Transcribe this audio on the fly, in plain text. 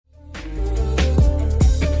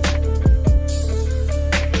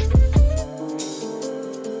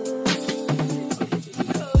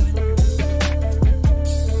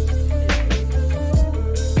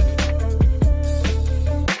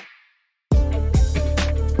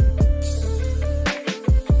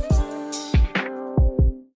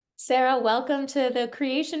Sarah, welcome to the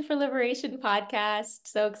Creation for Liberation podcast.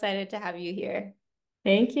 So excited to have you here.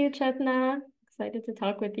 Thank you, Chetna. Excited to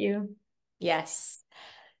talk with you. Yes.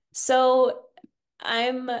 So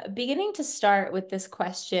I'm beginning to start with this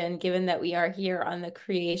question, given that we are here on the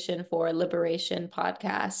Creation for Liberation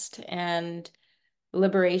podcast, and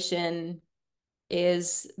liberation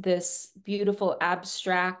is this beautiful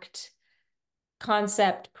abstract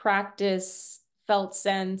concept, practice, felt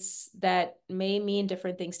sense that may mean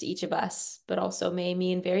different things to each of us, but also may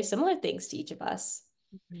mean very similar things to each of us.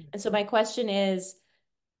 Mhm. And so my question is,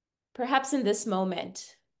 perhaps in this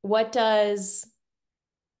moment, what does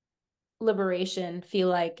liberation feel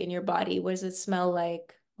like in your body? What does it smell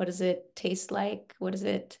like? What does it taste like? What does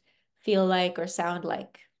it feel like or sound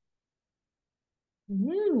like?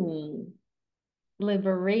 Hmm.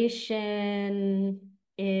 Liberation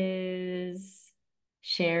is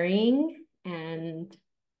sharing and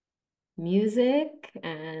music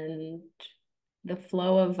and the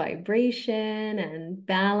flow of vibration and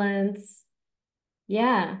balance.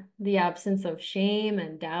 Yeah, the absence of shame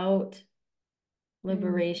and doubt. Mm,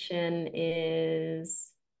 Liberation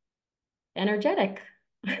is energetic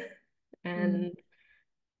mm, and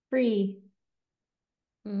free.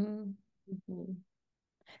 mm. Mhm.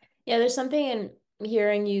 Yeah, there's something in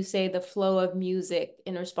hearing you say the flow of music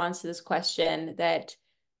in response to this question that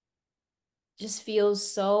just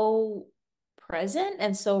feels so present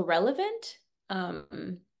and so relevant.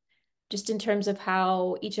 Um, just in terms of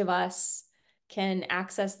how each of us can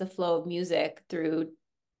access the flow of music through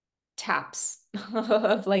taps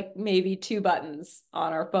of like maybe two buttons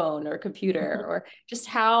on our phone or computer, or just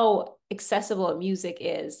how accessible music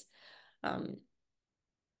is. Um,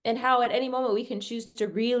 and how at any moment we can choose to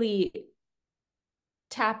really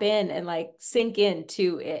tap in and like sink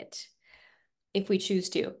into it if we choose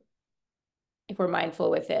to, if we're mindful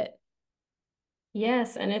with it.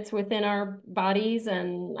 Yes, and it's within our bodies.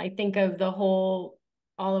 And I think of all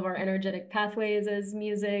of our energetic pathways as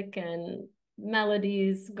music and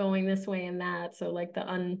melodies going this way and that. So, like the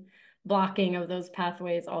unblocking of those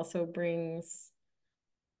pathways also brings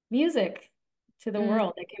music to the Mm,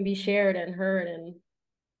 world that can be shared and heard and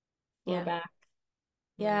flow yeah. back.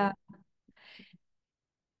 Yeah.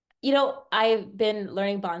 Mm. I've been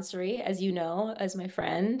learning Bansuri, as you know, as my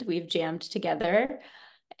friend. We've jammed together.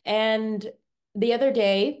 And the other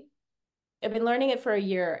day, I've been learning it for a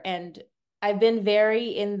year, and I've been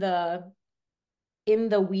very in the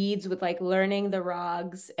weeds with like learning the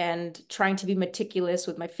rags and trying to be meticulous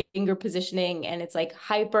with my finger positioning, and it's like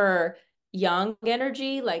hyper young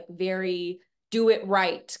energy, like very do it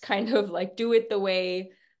right, kind of like do it the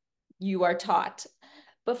way you are taught.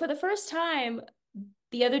 But for the first time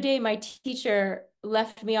the other day, my teacher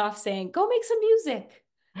left me off saying, go make some music.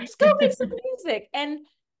 Just go make some music. And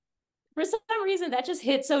for some reason, that just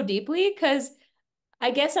hit so deeply because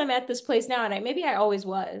I guess I'm at this place now, and maybe I always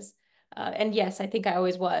was. And yes, I think I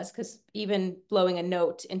always was, because even blowing a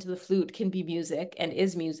note into the flute can be music and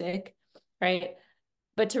is music, right?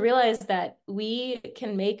 But to realize that we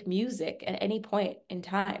can make music at any point in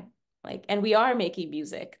time, like, and we are making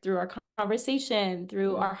music through our conversation,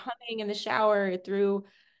 through our humming in the shower, through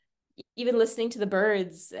even listening to the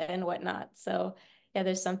birds and whatnot. So yeah,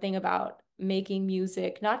 there's something about making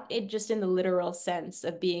music, not just in the literal sense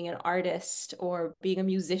of being an artist or being a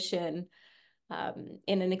musician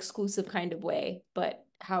in an exclusive kind of way, but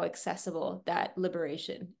how accessible that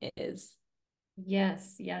liberation is.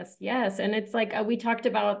 Yes, yes, yes. And it's like we talked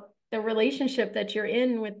about the relationship that you're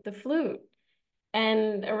in with the flute.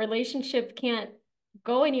 And a relationship can't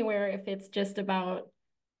go anywhere if it's just about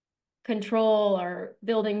control or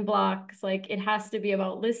building blocks. Like it has to be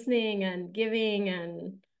about listening and giving.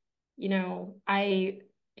 And, I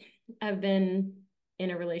have been in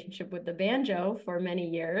a relationship with the banjo for many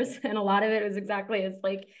years. And a lot of it was exactly as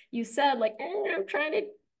like you said, like, I'm trying to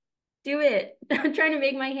do it. I'm trying to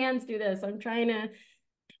make my hands do this. I'm trying to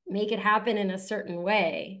make it happen in a certain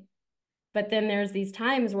way. But then there's these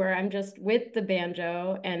times where I'm just with the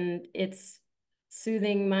banjo and it's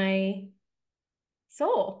soothing my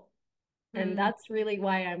soul. And Mm, that's really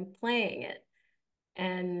why I'm playing it.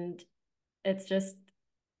 And it's just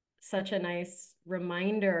such a nice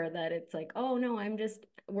reminder that it's like, oh no,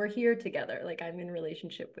 we're here together. Like I'm in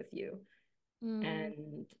relationship with you. mm,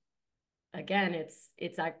 And again,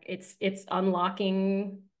 it's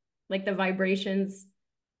unlocking like the vibrations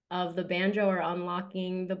of the banjo are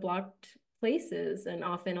unlocking the blocked places and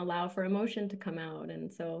often allow for emotion to come out.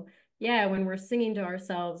 And so, yeah, when we're singing to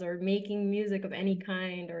ourselves or making music of any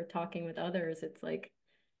kind or talking with others, it's like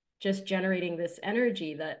just generating this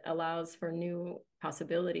energy that allows for new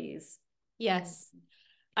possibilities. yes.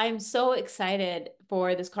 I'm so excited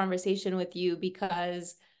for this conversation with you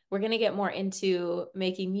because we're going to get more into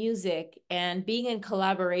making music and being in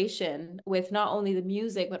collaboration with not only the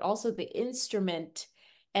music, but also the instrument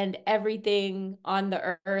and everything on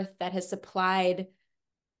the earth that has supplied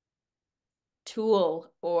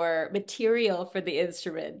tool or material for the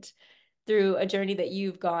instrument through a journey that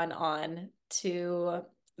you've gone on to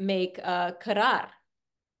make a krar.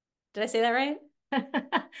 Did I say that right?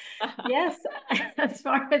 Yes, as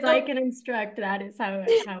far as I So, can instruct, that is how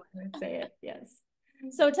I would say it. Yes.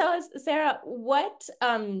 so tell us, Sarah, what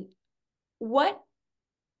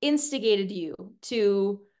instigated you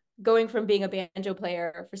to going from being a banjo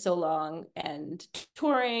player for so long and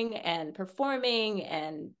touring and performing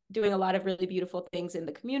and doing a lot of really beautiful things in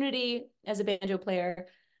the community as a banjo player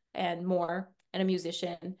and more and a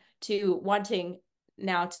musician to wanting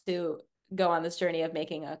now to go on this journey of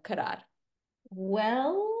making a krar?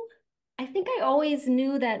 Well, I think I always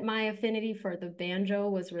knew that my affinity for the banjo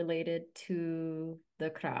was related to the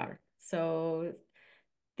krar. So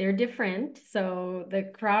they're different. So the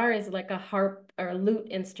krar is like a harp or a lute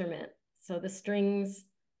instrument. So the strings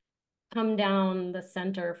come down the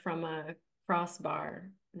center from a crossbar.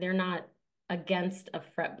 They're not against a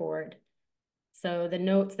fretboard. So the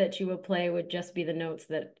notes that you would play would just be the notes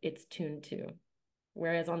that it's tuned to.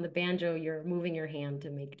 Whereas on the banjo, you're moving your hand to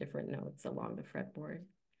make different notes along the fretboard.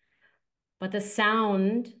 But the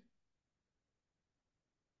sound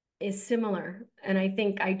is similar. And I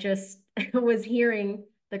think I just was hearing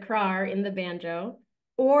the krar in the banjo,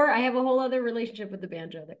 or I have a whole other relationship with the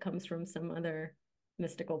banjo that comes from some other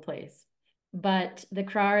mystical place. But the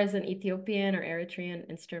krar is an Ethiopian or Eritrean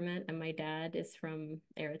instrument, and my dad is from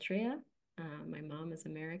Eritrea. My mom is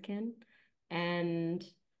American. And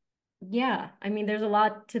yeah, I mean, there's a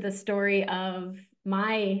lot to the story of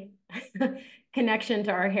my connection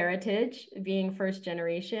to our heritage, being first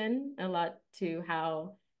generation, a lot to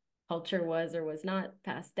how culture was or was not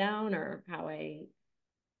passed down, or how I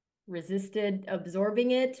resisted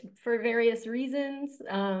absorbing it for various reasons,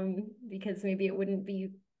 because maybe it wouldn't be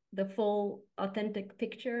the full authentic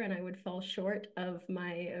picture and I would fall short of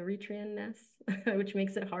my Eritreanness, which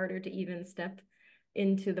makes it harder to even step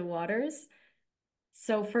into the waters.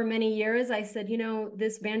 So for many years, I said,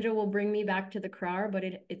 this banjo will bring me back to the krar, but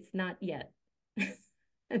it's not yet.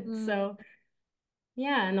 And Mm. so,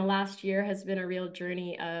 yeah, and the last year has been a real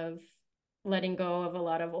journey of letting go of a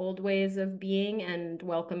lot of old ways of being and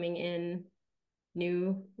welcoming in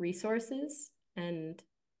new resources. And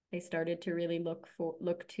I started to really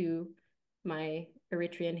look to my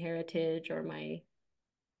Eritrean heritage, or my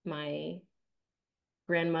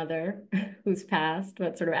grandmother who's passed,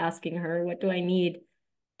 but sort of asking her, what do I need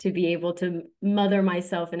to be able to mother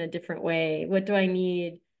myself in a different way? What do I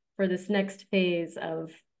need for this next phase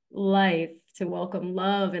of life to welcome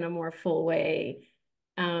love in a more full way?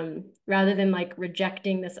 Rather than like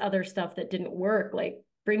rejecting this other stuff that didn't work, like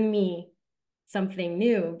bring me something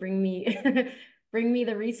new, bring me bring me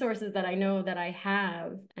the resources that I know that I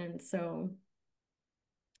have. And so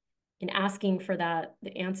in asking for that,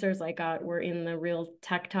 the answers I got were in the real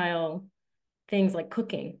tactile things like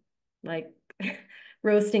cooking, like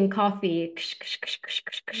roasting coffee,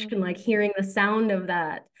 and like Mm. hearing the sound of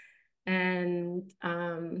that, and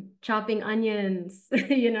chopping onions,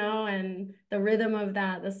 and the rhythm of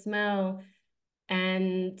that, the smell,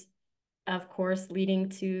 and of course, leading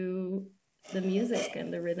to the music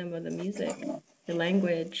and the rhythm of the music, the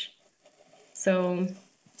language. So,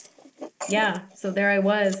 yeah, so there I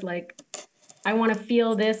was, like, I want to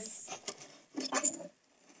feel this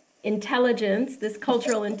intelligence, this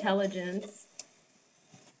cultural intelligence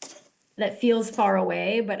that feels far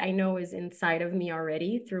away, but I know is inside of me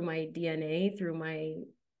already through my DNA, through my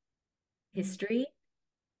history.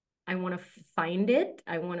 I want to find it.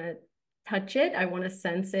 I want to touch it. I want to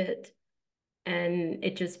sense it. And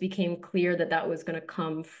it just became clear that that was going to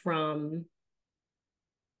come from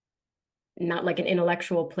not like an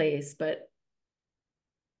intellectual place, but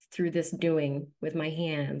through this doing with my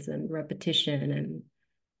hands and repetition and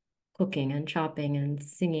cooking and chopping and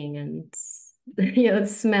singing and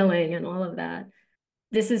smelling and all of that.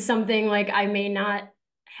 This is something like I may not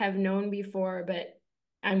have known before, but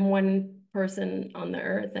I'm one person on the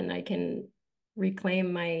earth and I can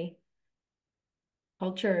reclaim my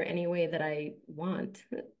culture any way that I want.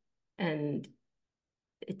 And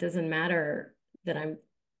it doesn't matter that I'm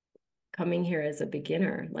coming here as a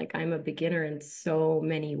beginner. Like I'm a beginner in so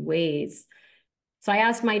many ways. So I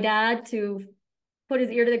asked my dad to put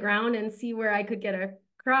his ear to the ground and see where I could get a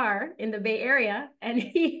krar in the Bay Area. And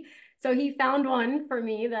he found one for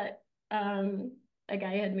me that a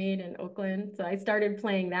guy had made in Oakland. So I started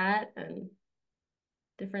playing that and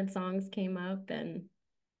different songs came up, and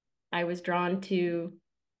I was drawn to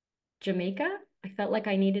Jamaica. I felt like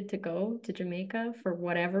I needed to go to Jamaica for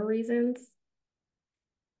whatever reasons.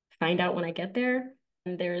 Find out when I get there.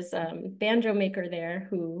 And there's a banjo maker there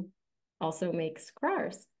who also makes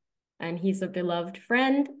krars. And he's a beloved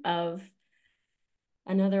friend of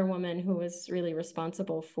another woman who was really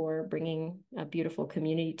responsible for bringing a beautiful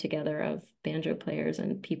community together of banjo players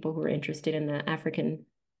and people who are interested in the African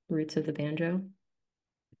roots of the banjo.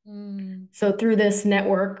 Mm. So through this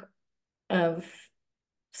network of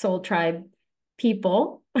Soul Tribe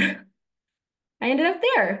people, I ended up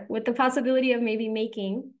there with the possibility of maybe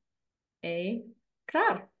making a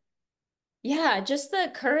krar. Yeah, just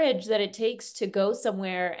the courage that it takes to go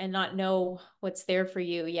somewhere and not know what's there for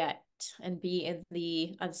you yet and be in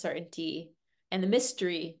the uncertainty and the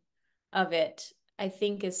mystery of it, I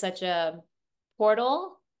think is such a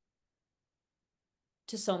portal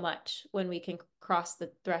to so much when we can cross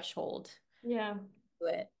the threshold Yeah. to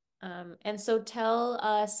it. And so tell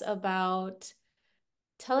us about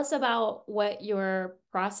what your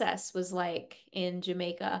process was like in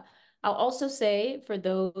Jamaica. I'll also say for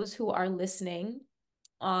those who are listening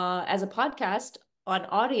as a podcast on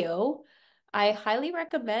audio, I highly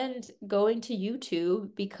recommend going to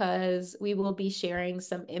YouTube because we will be sharing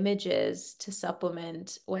some images to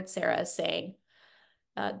supplement what Sarah is saying.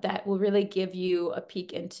 That will really give you a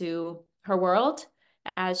peek into her world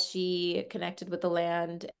as she connected with the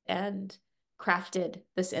land and crafted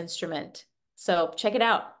this instrument. So check it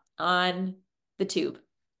out on the tube.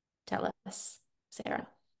 Tell us, Sarah.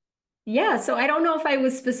 Yeah, so I don't know if I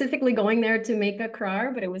was specifically going there to make a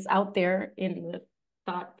krar, but it was out there in the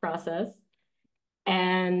thought process.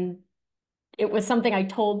 And it was something I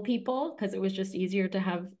told people because it was just easier to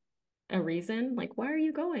have a reason. Like, why are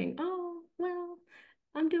you going? Oh, well,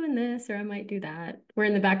 I'm doing this or I might do that. Where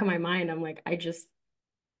in the back of my mind, I'm like,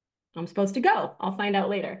 I'm supposed to go. I'll find out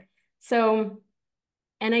later. So,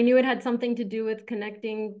 and I knew it had something to do with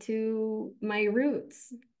connecting to my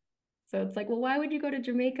roots. So it's like, well, why would you go to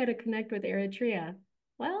Jamaica to connect with Eritrea?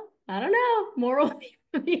 Well, I don't know. Moral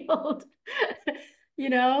field.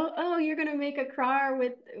 Oh, you're gonna make a krar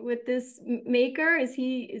with this maker. Is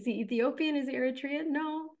he Ethiopian? Is he Eritrean?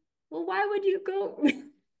 No. Well, why would you go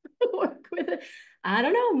work with it? I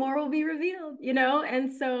don't know. More will be revealed.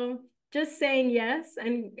 And so just saying yes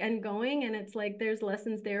and going, and it's like there's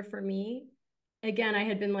lessons there for me. Again, I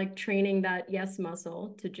had been like training that yes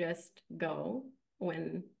muscle to just go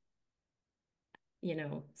when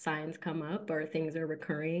signs come up or things are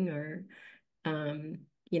recurring or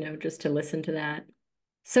just to listen to that.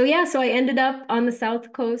 So yeah, so I ended up on the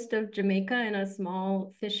south coast of Jamaica in a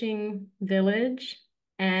small fishing village.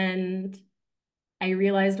 And I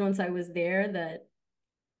realized once I was there that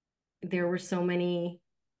there were so many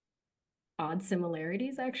odd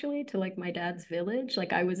similarities actually to like my dad's village.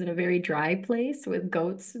 Like I was in a very dry place with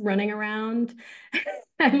goats running around.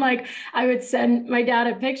 And like I would send my dad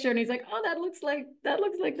a picture and he's like, "Oh, that looks like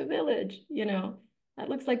the village. That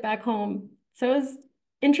looks like back home." So it was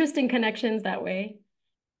interesting connections that way.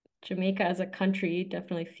 Jamaica as a country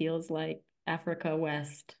definitely feels like Africa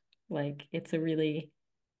West. Like it's a really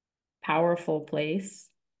powerful place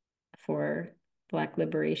for Black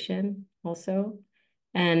liberation also.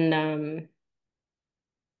 And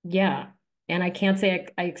yeah. And I can't say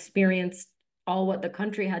I experienced all what the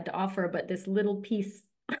country had to offer, but this little piece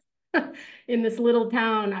in this little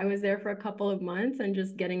town, I was there for a couple of months and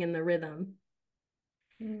just getting in the rhythm.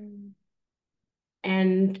 Mm.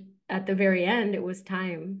 And at the very end, it was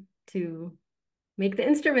time to make the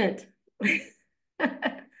instrument.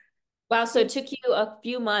 Wow, so it took you a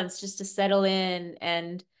few months just to settle in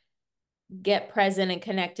and get present and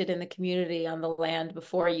connected in the community on the land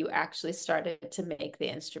before you actually started to make the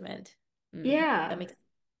instrument. That Yeah. makes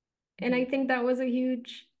And I mhm. think that was a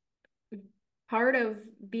huge part of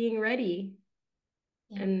being ready.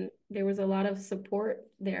 Yeah. And there was a lot of support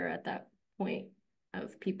there at that point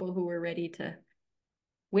of people who were ready to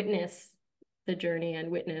witness the journey and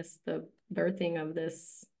witness the birthing of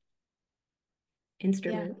this Yeah.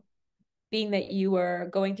 instrument. Being that you were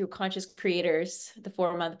going through Conscious Creators, the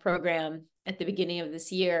 4-month program at the beginning of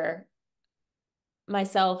this year,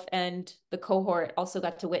 myself and the cohort also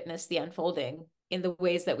got to witness the unfolding in the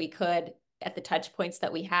ways that we could at the touch points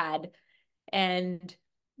that we had. And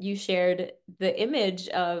you shared the image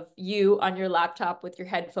of you on your laptop with your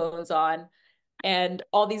headphones on and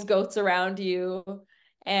all these goats around you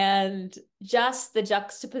and just the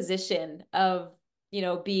juxtaposition of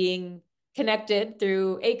being connected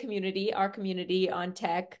through a community, our community on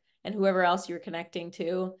tech, and whoever else you're connecting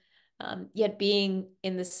to, yet being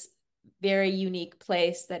in this very unique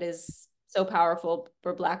place that is so powerful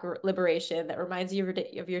for Black liberation, that reminds you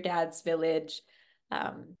of your dad's village,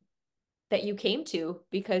 um, that you came to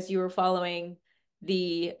because you were following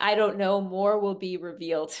the I don't know, more will be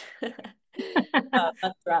revealed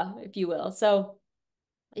mantra, if you will. So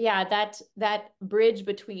yeah, that bridge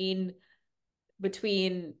between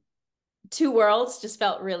two worlds just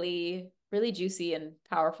felt really, really juicy and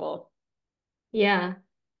powerful. Yeah.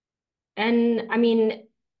 And I mean,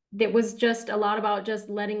 it was just a lot about just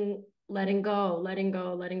letting go, letting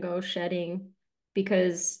go, shedding,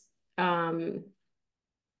 because um,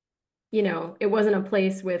 it wasn't a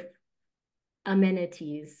place with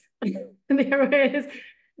amenities. There was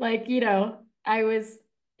like, I was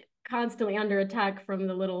constantly under attack from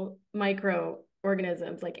the little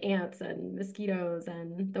microorganisms like ants and mosquitoes,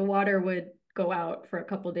 and the water would go out for a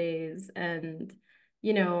couple days. And,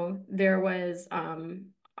 there was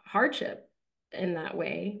hardship in that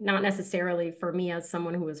way, not necessarily for me as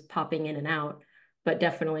someone who was popping in and out, but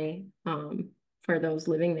definitely for those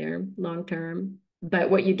living there long term. But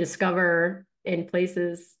what you discover in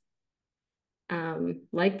places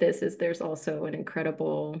like this is there's also an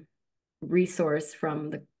incredible resource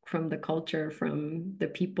from the culture, from the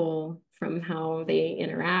people, from how they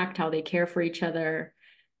interact, how they care for each other,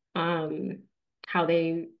 um, how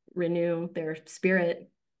they renew their spirit.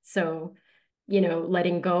 So,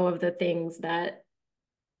 letting go of the things that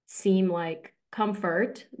seem like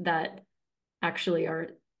comfort that actually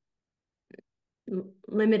are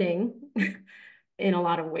limiting in a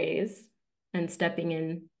lot of ways, and stepping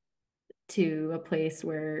in to a place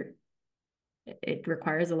where it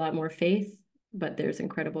requires a lot more faith, but there's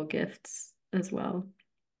incredible gifts as well.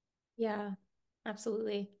 Yeah,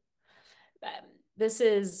 absolutely. This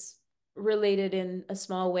is related in a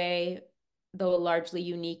small way, though largely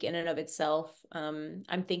unique in and of itself. I'm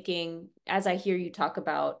thinking, as I hear you talk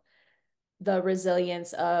about the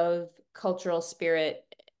resilience of cultural spirit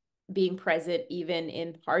being present even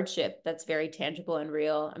in hardship that's very tangible and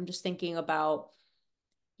real. I'm just thinking about,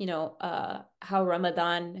 how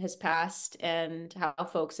Ramadan has passed and how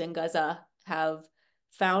folks in Gaza have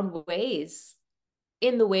found ways,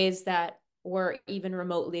 in the ways that were even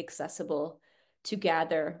remotely accessible, to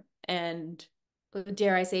gather and,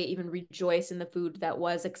 dare I say, even rejoice in the food that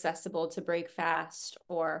was accessible, to break fast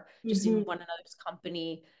or just in Mm-hmm. one another's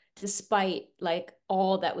company, despite like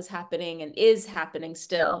all that was happening and is happening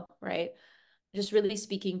still, right? Just really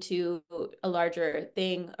speaking to a larger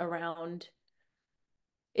thing around,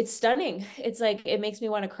 it's stunning. It's like it makes me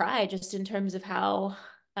want to cry just in terms of how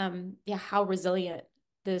yeah, how resilient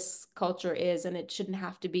this culture is, and it shouldn't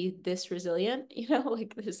have to be this resilient,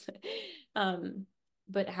 like this um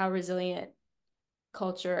but how resilient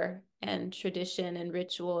culture and tradition and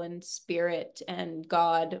ritual and spirit and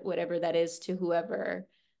God, whatever that is to whoever,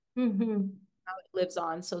 Mm-hmm. how it lives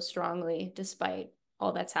on so strongly despite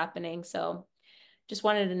all that's happening. So just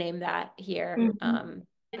wanted to name that here. Mm-hmm.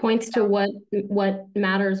 Points to About what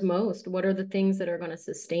matters most. What are the things that are going to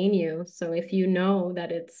sustain you? So if you know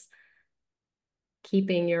that it's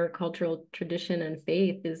keeping your cultural tradition and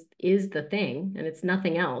faith is the thing and it's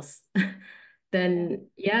nothing else, yeah. then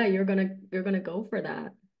yeah, you're gonna go for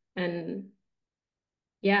that. And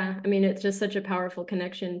yeah, I mean, it's just such a powerful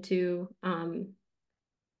connection to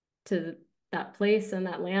that place and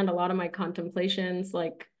that land. A lot of my contemplations,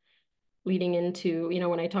 like leading into,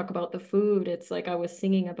 when I talk about the food, it's like I was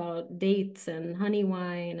singing about dates and honey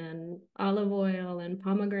wine and olive oil and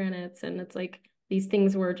pomegranates. And it's like these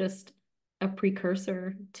things were just a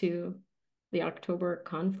precursor to the October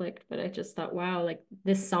conflict. But I just thought, wow, like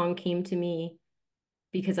this song came to me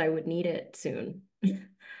because I would need it soon,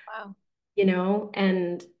 Wow.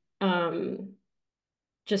 and um,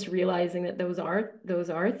 just realizing that those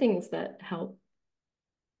are things that help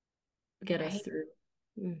get us Right. through.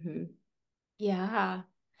 Hmm. Yeah.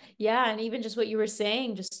 Yeah. And even just what you were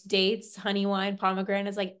saying, just dates, honey wine,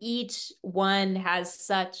 pomegranates, like each one has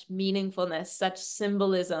such meaningfulness, such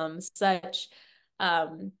symbolism, such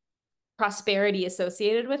um, prosperity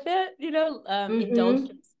associated with it, Hmm.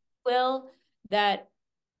 indulgence, will, that,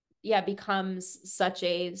 yeah, becomes such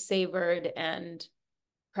a savored and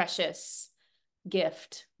precious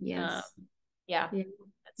gift. Yes. Yeah. Yeah.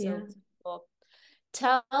 That's Yeah. so cool.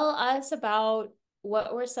 Tell us about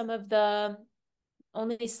what were some of the,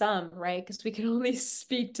 only some, right? Because we can only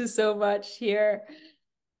speak to so much here.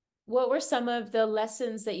 What were some of the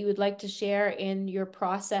lessons that you would like to share in your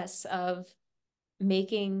process of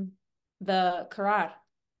making the krar?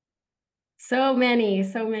 So many,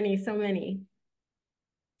 so many, so many.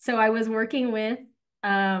 So I was working with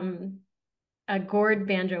um, a gourd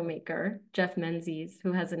banjo maker, Jeff Menzies,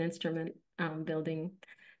 who has an instrument building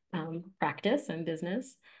practice and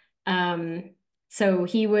business. Um, so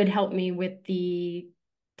he would help me with the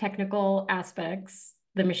technical aspects,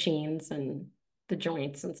 the machines and the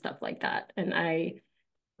joints and stuff like that. And I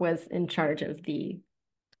was in charge of the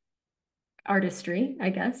artistry, I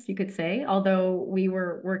guess you could say, although we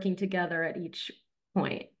were working together at each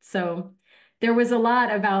point. So there was a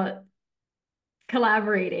lot about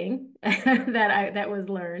collaborating that was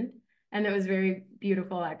learned, and it was very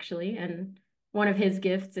beautiful actually. And one of his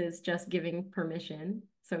gifts is just giving permission.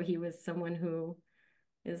 So he was someone who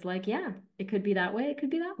is like, yeah, it could be that way, it could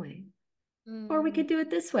be that way, or we Mm. could do it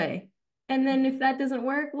this way. And then if that doesn't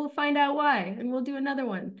work, we'll find out why and we'll do another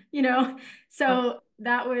one, you know? Oh, So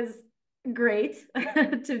that was great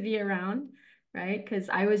to be around, right? Because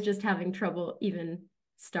I was just having trouble even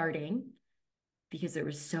starting because there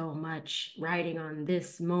was so much riding on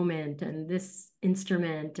this moment and this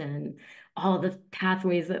instrument and all the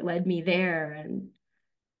pathways that led me there. And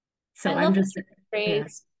I so I'm love that just, you yeah,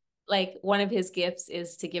 phrase like one of his gifts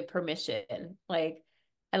is to give permission. Like,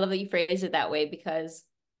 I love that you phrase it that way because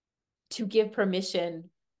to give permission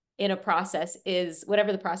in a process is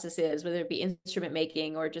whatever the process is, whether it be instrument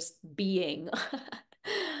making or just being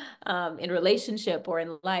in relationship or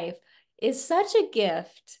in life, is such a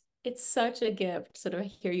gift. It's such a gift. So to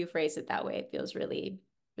hear you phrase it that way, it feels really,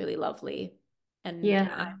 really lovely. And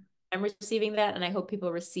yeah, I'm receiving that, and I hope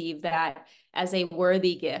people receive that as a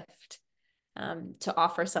worthy gift to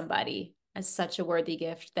offer somebody as such a worthy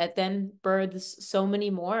gift that then births so many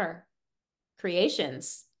more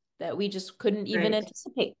creations that we just couldn't even right.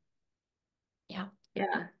 anticipate. Yeah.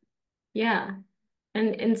 Yeah, yeah.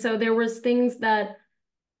 And so there was things that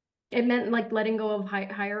it meant like letting go of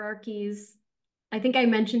hierarchies. I think I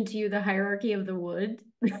mentioned to you the hierarchy of the wood,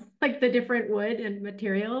 like the different wood and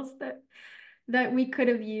materials that we could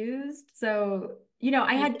have used. So, I Can you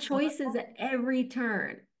had say more? choices at every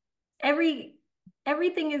turn. Every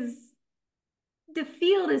everything is the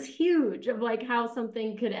field is huge of like how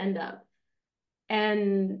something could end up.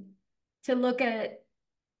 And to look at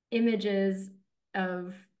images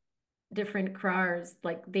of different krars,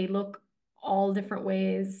 like they look all different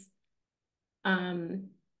ways. Um,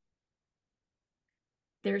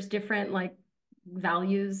 there's different like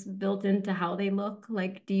values built into how they look.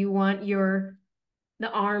 Like, do you want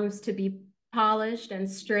the arms to be polished and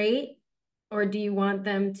straight, or do you want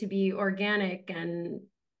them to be organic and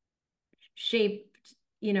shaped,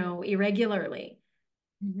 irregularly?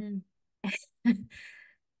 Mhm.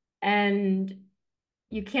 And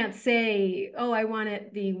you can't say, oh, I want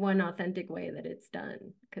it the one authentic way that it's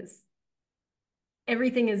done, because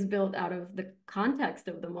everything is built out of the context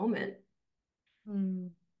of the moment. Mm.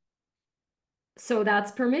 So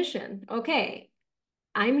that's permission. Okay,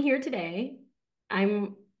 I'm here today.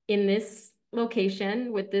 I'm in this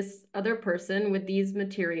location with this other person with these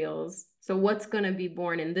materials. So what's going to be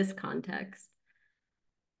born in this context?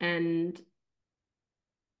 And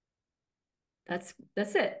that's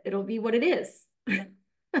it. It'll be what it is.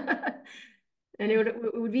 And it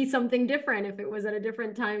would be something different if it was at a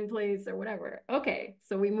different time, place, or whatever. Okay,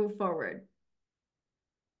 so we move forward.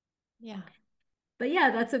 Yeah. But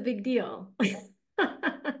yeah, that's a big deal.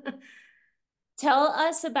 Tell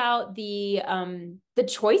us about the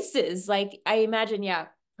choices. Like I imagine, yeah,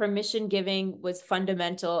 permission giving was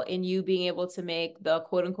fundamental in you being able to make the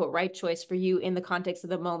quote unquote right choice for you in the context of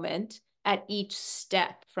the moment at each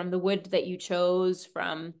step, from the wood that you chose,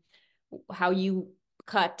 from how you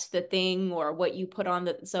cut the thing or what you put on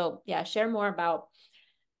the so yeah, share more about.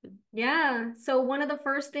 Yeah. So one of the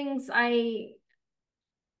first things I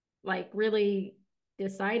like really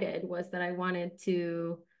decided was that I wanted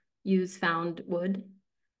to use found wood.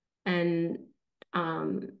 And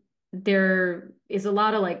um there is a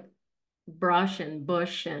lot of like brush and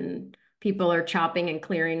bush and people are chopping and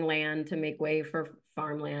clearing land to make way for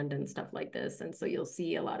farmland and stuff like this. And so you'll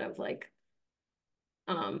see a lot of like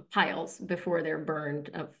piles before they're burned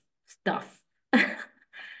of stuff.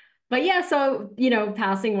 But yeah, so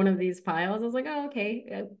passing one of these piles, I was like, oh,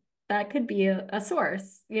 okay, that could be a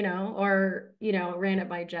source, or ran it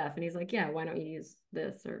by Jeff, and he's like, yeah, why don't you use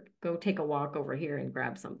this or go take a walk over here and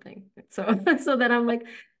grab something. So so then I'm like,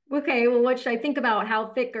 okay, well, what should I think about? How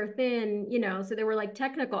thick or thin, So there were like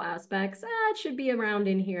technical aspects. It should be around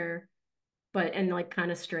in here, but and like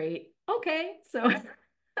kind of straight. Okay, so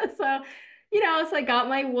so so I got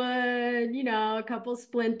my wood, a couple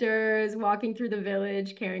splinters, walking through the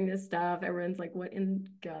village carrying this stuff. Everyone's like, what in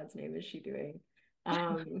God's name is she doing?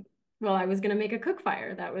 Um, well, I was gonna make a cook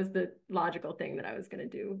fire. That was the logical thing that I was gonna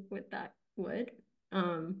do with that wood.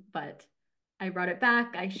 But I brought it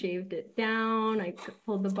back, I shaved it down, I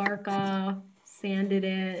pulled the bark off, sanded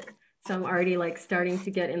it, So I'm already like starting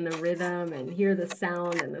to get in the rhythm and hear the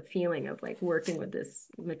sound and the feeling of like working with this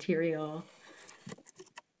material.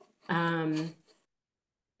 Um,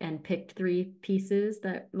 and picked three pieces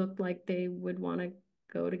that looked like they would want to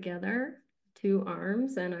go together, two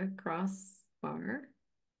arms and a crossbar.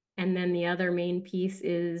 And then the other main piece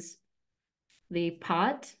is the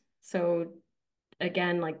pot. So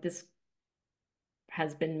again, like this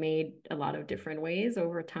has been made a lot of different ways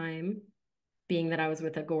over time, being that I was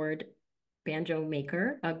with a gourd banjo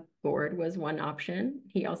maker. A gourd was one option.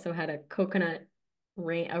 He also had a coconut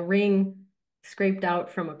ring, a ring scraped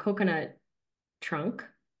out from a coconut trunk,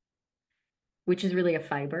 which is really a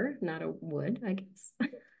fiber, not a wood, I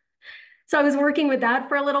guess. So I was working with that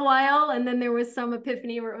for a little while, and then there was some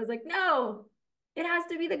epiphany where it was like, no, it has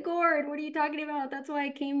to be the gourd. What are you talking about? That's why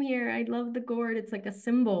I came here. I love the gourd. It's like a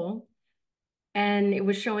symbol. And it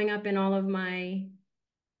was showing up in all of my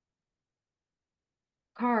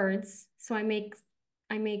cards. So I make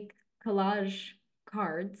collage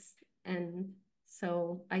cards. And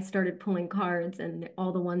so I started pulling cards, and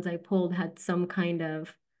all the ones I pulled had some kind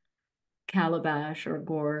of calabash or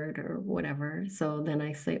gourd or whatever. So then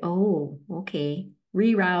I say, oh, okay,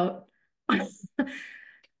 reroute.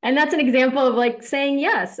 And that's an example of like saying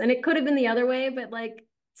yes. And it could have been the other way, but like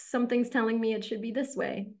something's telling me it should be this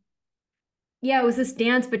way. Yeah, it was this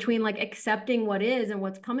dance between like accepting what is and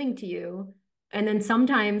what's coming to you. And then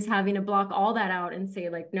sometimes having to block all that out and say,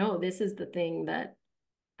 like, no, this is the thing that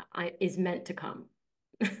is meant to come.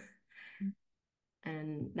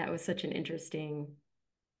 And that was such an interesting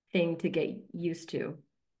thing to get used to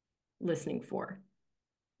listening for.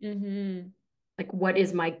 Mm-hmm. Like, what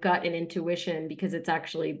is my gut and intuition? Because it's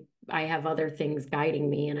actually, I have other things guiding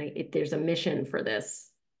me, and there's a mission for this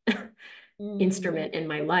Mm-hmm. instrument in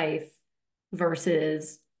my life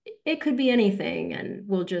versus it could be anything, and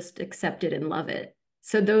we'll just accept it and love it.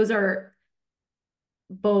 So those are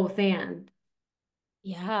both and.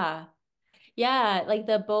 Yeah. Yeah, like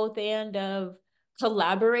the both and of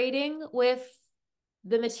collaborating with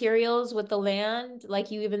the materials, with the land. Like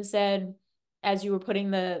you even said, as you were putting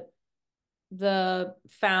the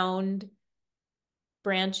found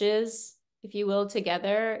branches, if you will,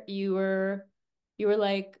 together, you were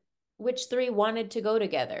like, which three wanted to go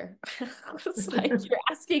together? It's like you're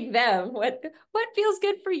asking them what feels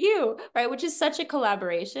good for you, right? Which is such a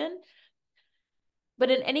collaboration. But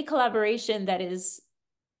in any collaboration that is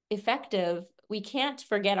effective, we can't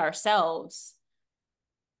forget ourselves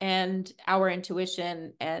and our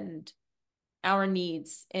intuition and our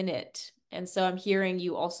needs in it. And so I'm hearing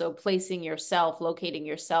you also placing yourself, locating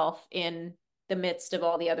yourself in the midst of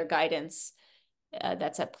all the other guidance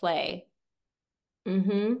that's at play.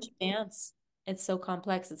 Mm-hmm. Dance, it's so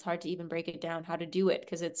complex. It's hard to even break it down how to do it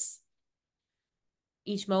because it's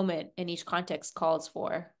each moment and each context calls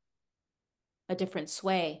for a different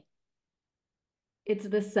sway. It's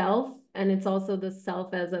the self, and it's also the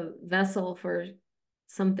self as a vessel for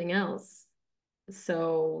something else.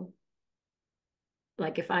 So,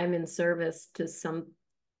 like, if I'm in service to some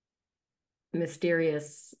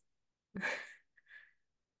mysterious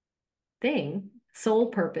thing,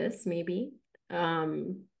 soul purpose, maybe,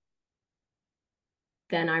 um,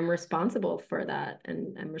 then I'm responsible for that.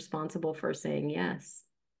 And I'm responsible for saying yes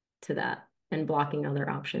to that and blocking other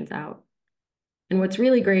options out. And what's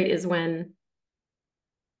really great is when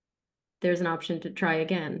there's an option to try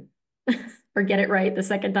again or get it right the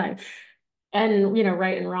second time. And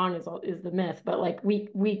right and wrong is the myth, but like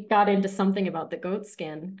we got into something about the goat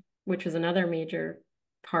skin, which was another major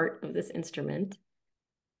part of this instrument.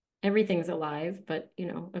 Everything's alive, but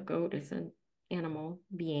a goat is an animal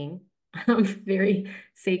being, very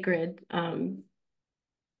sacred,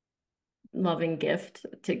 loving gift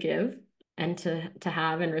to give and to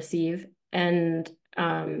have and receive. And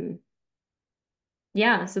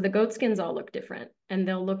yeah, so the goat skins all look different, and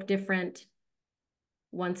they'll look different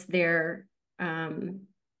once their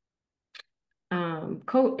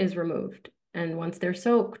coat is removed, and once they're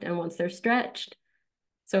soaked, and once they're stretched.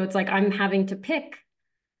 So it's like I'm having to pick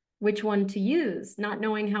which one to use, not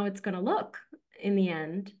knowing how it's going to look in the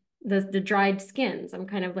end. The dried skins, I'm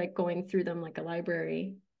kind of like going through them like a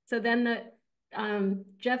library. So then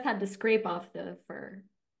Jeff had to scrape off the fur,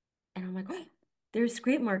 and I'm like, oh, there's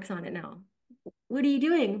scrape marks on it now. What are you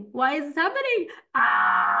doing? Why is this happening?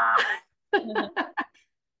 Ah!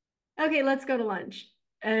 Okay, let's go to lunch.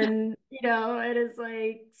 And it is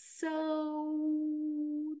like,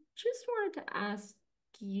 so just wanted to ask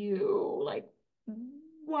you, like,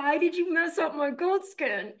 why did you mess up my goat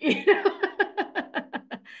skin?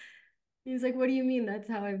 He's like, what do you mean? That's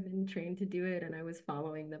how I've been trained to do it. And I was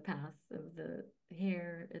following the path of the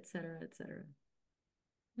hair, et cetera, et cetera.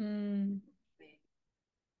 Mm.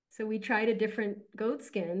 So we tried a different goat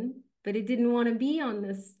skin, but it didn't want to be on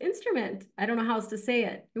this instrument. I don't know how else to say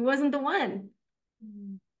it. It wasn't the one.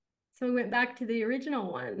 Mm. So we went back to the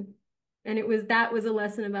original one. And that was a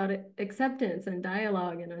lesson about acceptance and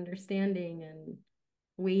dialogue and understanding and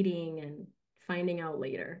waiting and finding out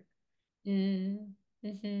later. Mm.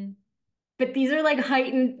 Mm-hmm. But these are like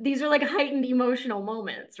heightened emotional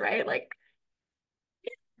moments, right? Like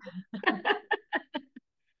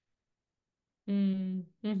Mm.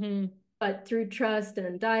 Mm-hmm. but through trust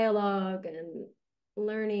and dialogue and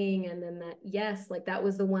learning, and then that, yes, like that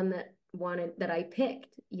was the one that I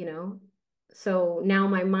picked, you know. So now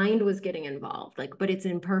my mind was getting involved, like, but it's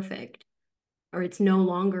imperfect, or it's no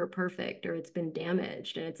longer perfect, or it's been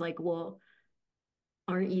damaged. And it's like, well,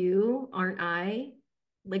 aren't I?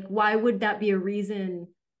 Like, why would that be a reason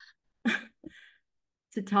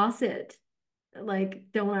to toss it? Like,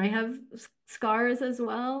 don't I have scars as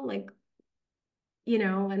well? Like, you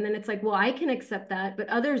know, and then it's like, well, I can accept that, but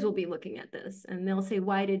others will be looking at this and they'll say,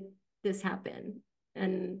 why did this happen?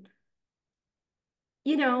 And,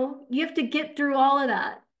 you know, you have to get through all of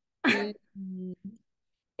that. Mm.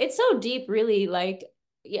 It's so deep, really. Like,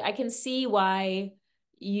 yeah, I can see why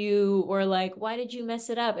you were like, why did you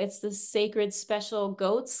mess it up? It's the sacred special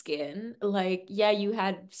goat skin. Like, yeah, you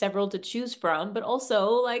had several to choose from, but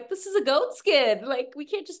also, like, this is a goat skin. Like, we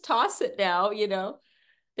can't just toss it now, you know?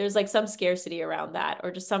 There's like some scarcity around that, or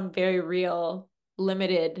just some very real,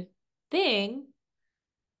 limited thing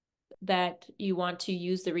that you want to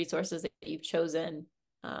use the resources that you've chosen.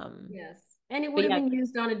 Um, Yes. And it would but have yeah, been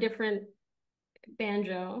used on a different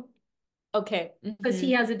banjo okay. because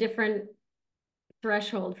he Hmm. has a different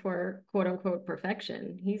threshold for quote unquote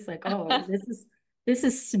perfection. He's like, oh, this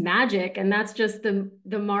is magic, and that's just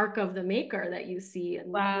the mark of the maker that you see,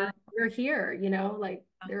 and Wow. we're here, you know, like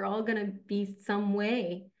they're all gonna be some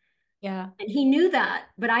way. Yeah. And he knew that,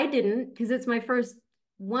 but I didn't because it's my first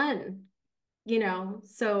one, you know.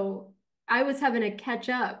 So I was having to catch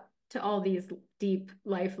up to all these deep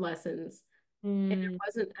life lessons. And there Mm.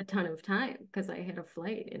 wasn't a ton of time because I had a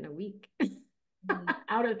flight in a week Mm.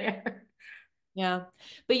 out of there. Yeah.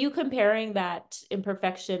 But you comparing that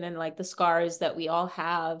imperfection and like the scars that we all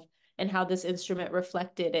have and how this instrument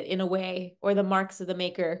reflected it in a way, or the marks of the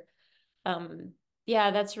maker. Um,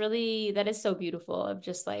 yeah, that is so beautiful of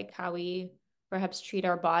just like how we perhaps treat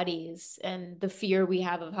our bodies and the fear we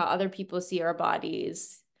have of how other people see our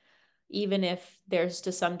bodies, even if there's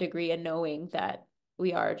to some degree a knowing that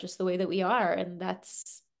we are just the way that we are, and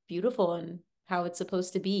that's beautiful and how it's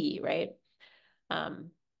supposed to be, right?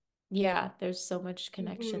 Um, yeah, there's so much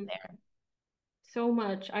connection Mhm. there. So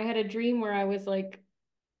much. I had a dream where I was like,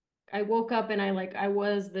 I woke up and I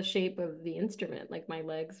was the shape of the instrument. Like my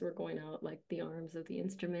legs were going out like the arms of the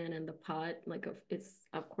instrument, and the pot, like it's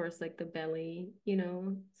of course like the belly, you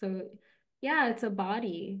know. So yeah, it's a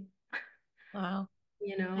body, Wow.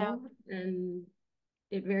 you Yeah. know, and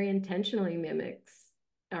it very intentionally mimics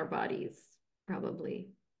our bodies,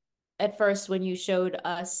 probably. At first, when you showed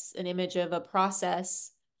us an image of a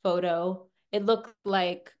process photo, it looked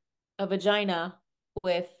like a vagina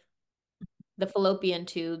with the fallopian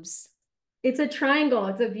tubes. It's a triangle.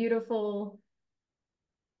 It's a beautiful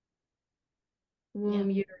Yeah. womb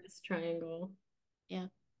uterus triangle, Yeah.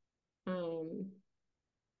 um,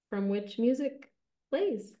 from which music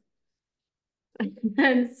plays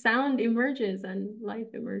and sound emerges and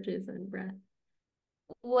life emerges and breath.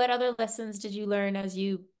 What other lessons did you learn as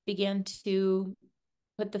you began to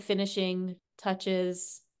put the finishing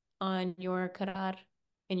touches on your krar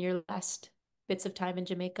in your last bits of time in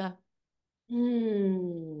Jamaica?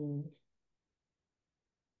 Hmm.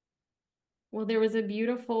 Well, there was a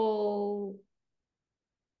beautiful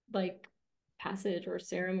like passage or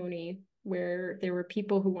ceremony where there were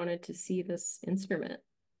people who wanted to see this instrument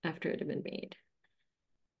after it had been made.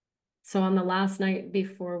 So on the last night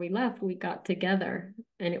before we left, we got together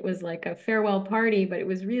and it was like a farewell party, but it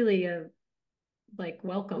was really a like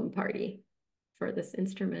welcome party for this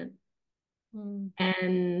instrument. Mm.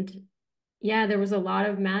 And yeah, there was a lot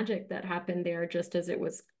of magic that happened there just as it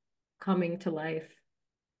was coming to life.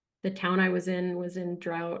 The town I was in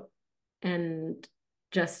drought, and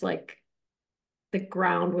just like the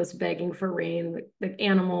ground was begging for rain, the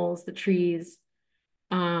animals, the trees.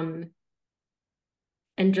 Um,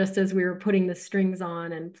 and just as we were putting the strings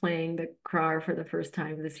on and playing the krar for the first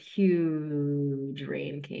time, this huge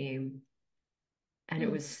rain came. And it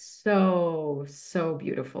Mm. was so, so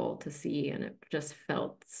beautiful to see. And it just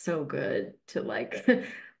felt so good to like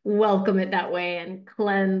welcome it that way and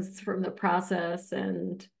cleanse from the process,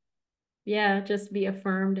 and yeah, just be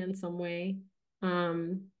affirmed in some way.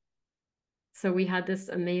 Um, So we had this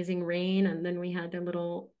amazing rain, and then we had a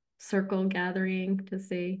little circle gathering to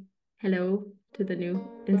say hello to the new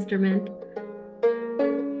instrument.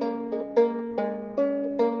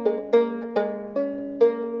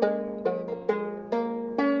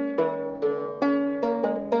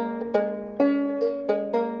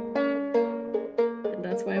 And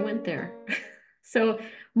that's why I went there. So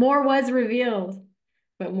more was revealed,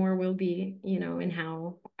 but more will be, in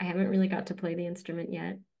how I haven't really got to play the instrument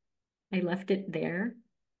yet. I left it there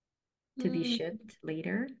to be Mm. shipped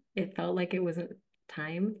later. It felt like it wasn't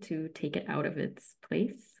time to take it out of its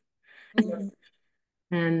place. Mm.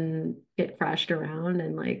 And it crashed around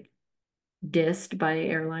and like dissed by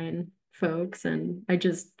airline folks. And I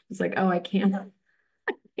just was like, oh, I can't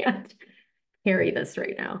carry this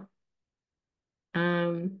right now.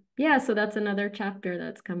 Yeah, so that's another chapter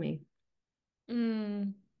that's coming.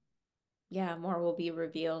 Mm. Yeah, more will be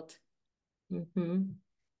revealed. Hmm.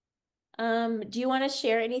 Do you want to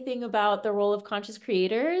share anything about the role of conscious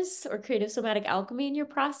creators or creative somatic alchemy in your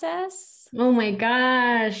process? Oh my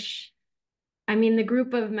gosh. I mean, the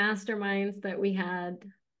group of masterminds that we had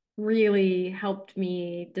really helped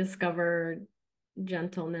me discover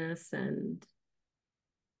gentleness and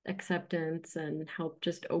acceptance and help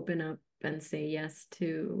just open up and say yes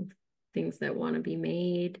to things that want to be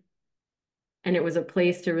made. And it was a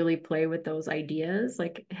place to really play with those ideas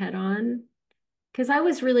like head on. Because I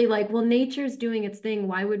was really like, well, nature's doing its thing.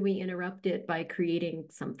 Why would we interrupt it by creating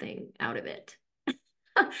something out of it?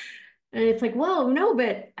 And it's like, whoa, no,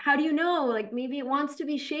 but how do you know? Like maybe it wants to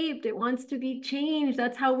be shaped, it wants to be changed.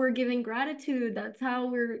 That's how we're giving gratitude. That's how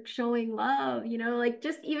we're showing love, like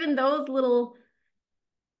just even those little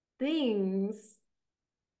things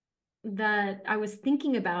that I was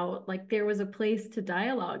thinking about, like there was a place to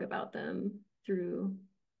dialogue about them through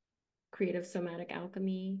creative somatic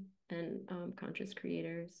alchemy and conscious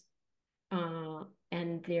creators. Uh,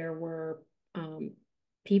 and there were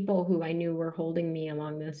people who I knew were holding me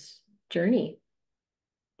along this journey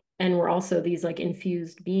and were also these like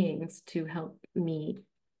infused beings to help me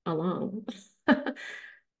along.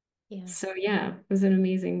 Yeah, So yeah, it was an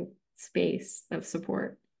amazing space of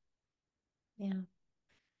support. yeah.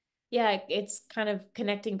 Yeah, it's kind of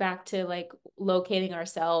connecting back to like locating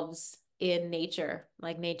ourselves in nature.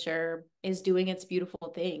 Like nature is doing its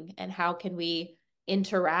beautiful thing, and how can we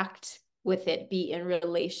interact with it, be in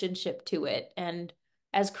relationship to it? And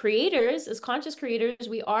as creators, as conscious creators,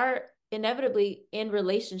 we are inevitably in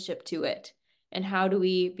relationship to it. And how do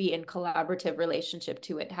we be in collaborative relationship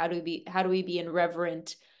to it? How do we be in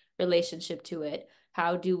reverent relationship to it?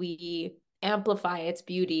 How do we amplify its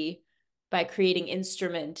beauty by creating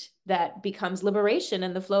instrument that becomes liberation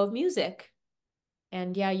in the flow of music?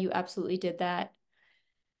 And yeah, you absolutely did that.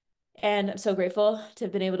 And I'm so grateful to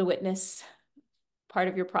have been able to witness part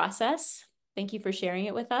of your process. Thank you for sharing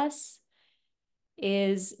it with us.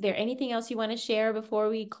 Is there anything else you want to share before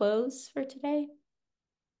we close for today?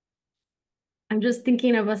 I'm just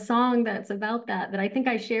thinking of a song that's about that I think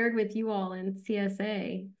I shared with you all in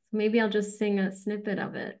CSA. So maybe I'll just sing a snippet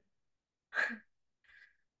of it.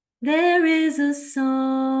 There is a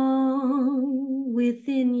song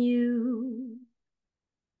within you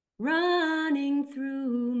running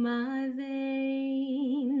through my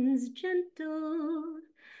veins, gentle,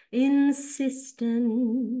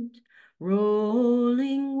 insistent,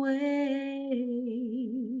 rolling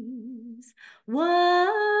waves.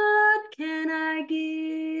 What can I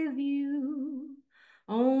give you?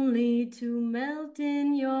 Only to melt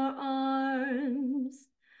in your arms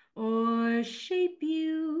or shape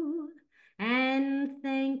you and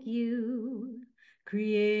thank you,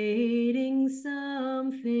 creating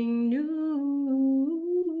something new.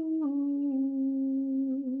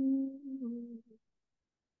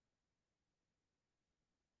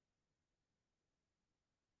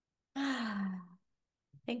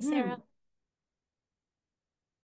 Thanks, Hmm. Sarah.